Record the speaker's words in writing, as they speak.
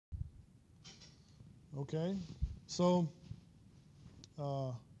Okay, so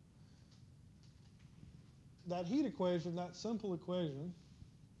that heat equation, that simple equation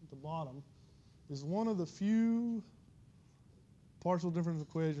at the bottom, is one of the few partial differential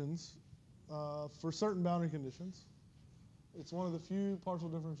equations for certain boundary conditions. It's one of the few partial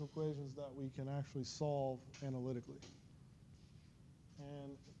differential equations that we can actually solve analytically.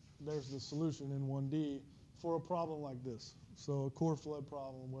 And there's the solution in 1D for a problem like this. So a core flood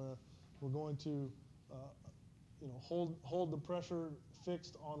problem where we're going to hold the pressure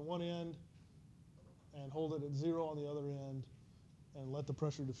fixed on one end and hold it at 0 on the other end and let the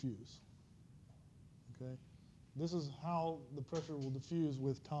pressure diffuse. Okay? This is how the pressure will diffuse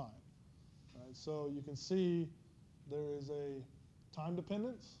with time. Right? So you can see there is a time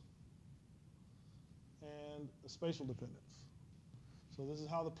dependence and a spatial dependence. So this is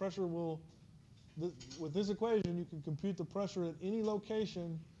how the pressure will, with this equation, you can compute the pressure at any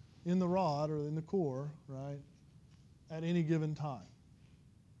location in the rod or in the core, right, at any given time.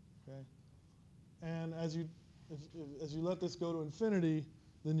 Okay? And as you let this go to infinity,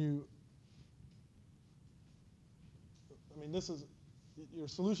 then your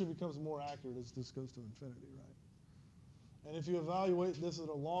solution becomes more accurate as this goes to infinity, right? And if you evaluate this at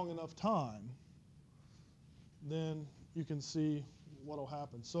a long enough time, then you can see what will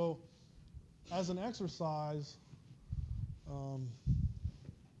happen. So as an exercise, let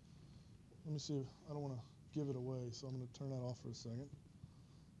me see, I don't want to give it away, so I'm going to turn that off for a second.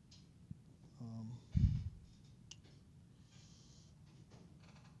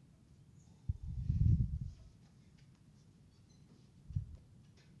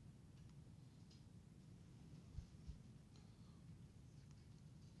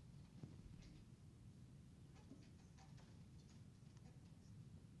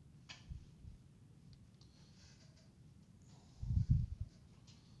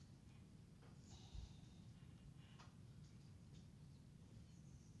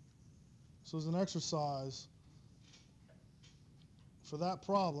 So as an exercise, for that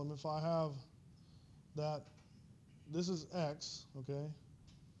problem, if I have that, this is x, okay?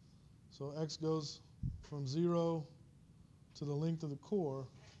 So x goes from 0 to the length of the core,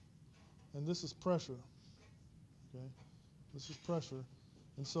 and this is pressure, okay? This is pressure.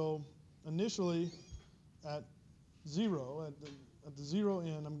 And so initially at 0, at the 0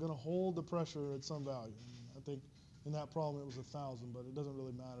 end, I'm going to hold the pressure at some value. I think in that problem it was 1,000, but it doesn't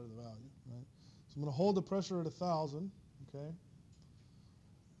really matter the value, right? So I'm going to hold the pressure at 1,000, okay?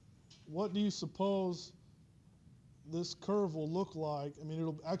 What do you suppose this curve will look like? I mean,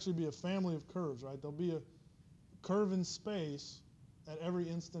 it'll actually be a family of curves, right? There'll be a curve in space at every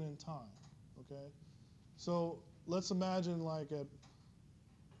instant in time, okay? So let's imagine like at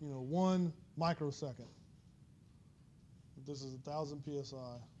 1 microsecond. If this is 1,000 psi,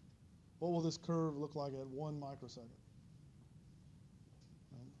 what will this curve look like at 1 microsecond?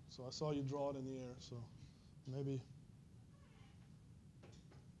 Right? So I saw you draw it in the air, so maybe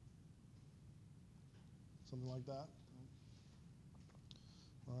something like that.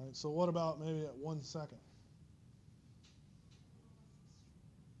 All right, so what about maybe at 1 second?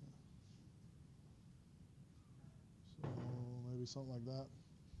 So maybe something like that.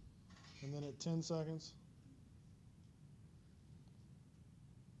 And then at 10 seconds?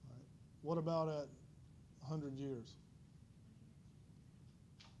 All right. What about at 100 years?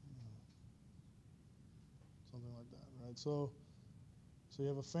 Something like that, right? So you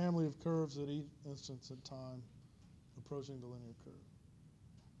have a family of curves at each instance of time approaching the linear curve.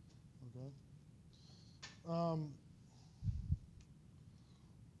 Okay?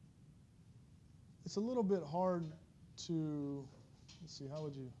 It's a little bit hard to, let's see, how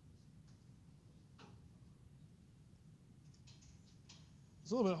would you?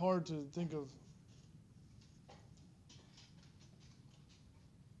 It's a little bit hard to think of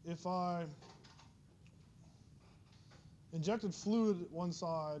if I injected fluid at one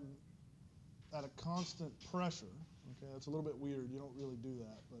side at a constant pressure. Okay, that's a little bit weird. You don't really do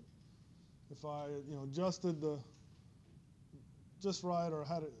that, but if I adjusted the just right or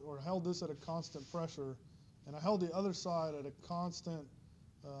had it or held this at a constant pressure, and I held the other side at a constant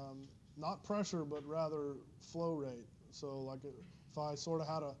not pressure but rather flow rate. So like if I sort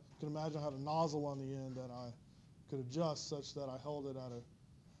of could imagine I had a nozzle on the end that I could adjust such that I held it at a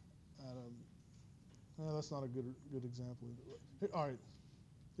that's not a good example either. All right,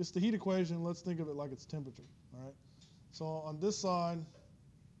 it's the heat equation. Let's think of it like it's temperature. All right. So on this side,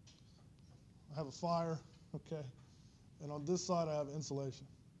 I have a fire, okay, and on this side I have insulation.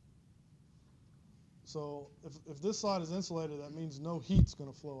 So if this side is insulated, that means no heat's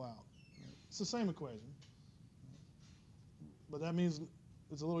going to flow out. Right? It's the same equation, but that means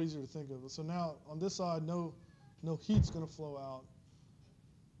it's a little easier to think of. So now on this side, no heat's going to flow out.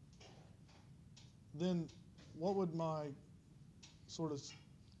 Then what would my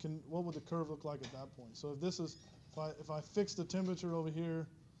what would the curve look like at that point? So if this is, if I fix the temperature over here,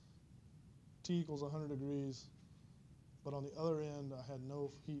 T equals 100 degrees, but on the other end I had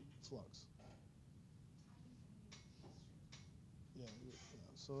no heat flux. Yeah.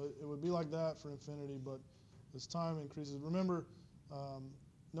 So it would be like that for infinity, but as time increases, remember,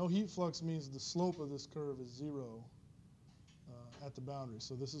 no heat flux means the slope of this curve is 0 at the boundary.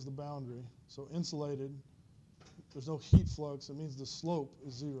 So this is the boundary. So insulated, there's no heat flux. It means the slope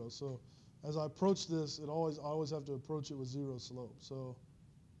is 0. So as I approach this, I always have to approach it with 0 slope. So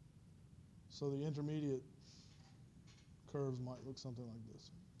the intermediate curves might look something like this.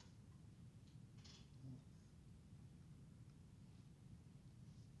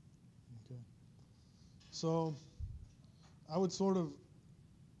 Okay. So I would sort of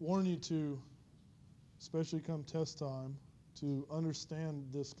warn you to, especially come test time, to understand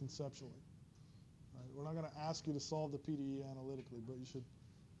this conceptually. Right? We're not going to ask you to solve the PDE analytically, but you should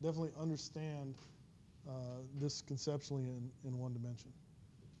definitely understand this conceptually in one dimension.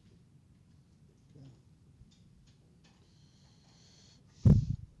 Okay.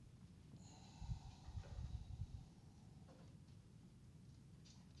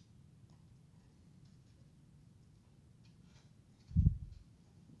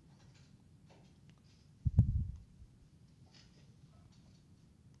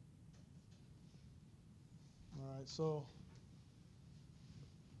 All right, so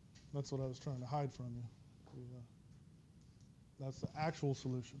that's what I was trying to hide from you. That's the actual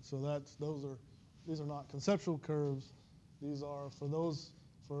solution. So these are not conceptual curves. These are for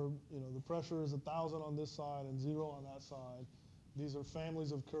the pressure is 1,000 on this side and 0 on that side. These are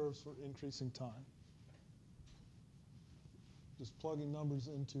families of curves for increasing time. Just plugging numbers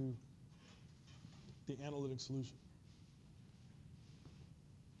into the analytic solution.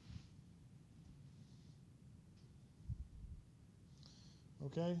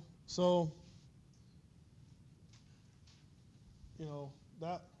 Okay, so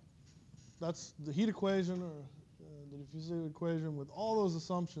that's the heat equation or the diffusivity equation with all those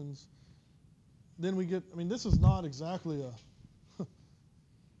assumptions. Then we get, this is not exactly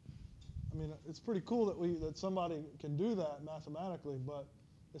it's pretty cool that somebody can do that mathematically, but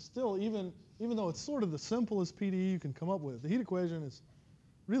it's still, even though it's sort of the simplest PDE you can come up with, the heat equation is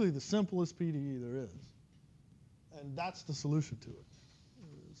really the simplest PDE there is. And that's the solution to it.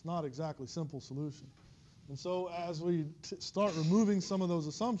 It's not exactly simple solution. And so as we start removing some of those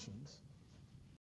assumptions,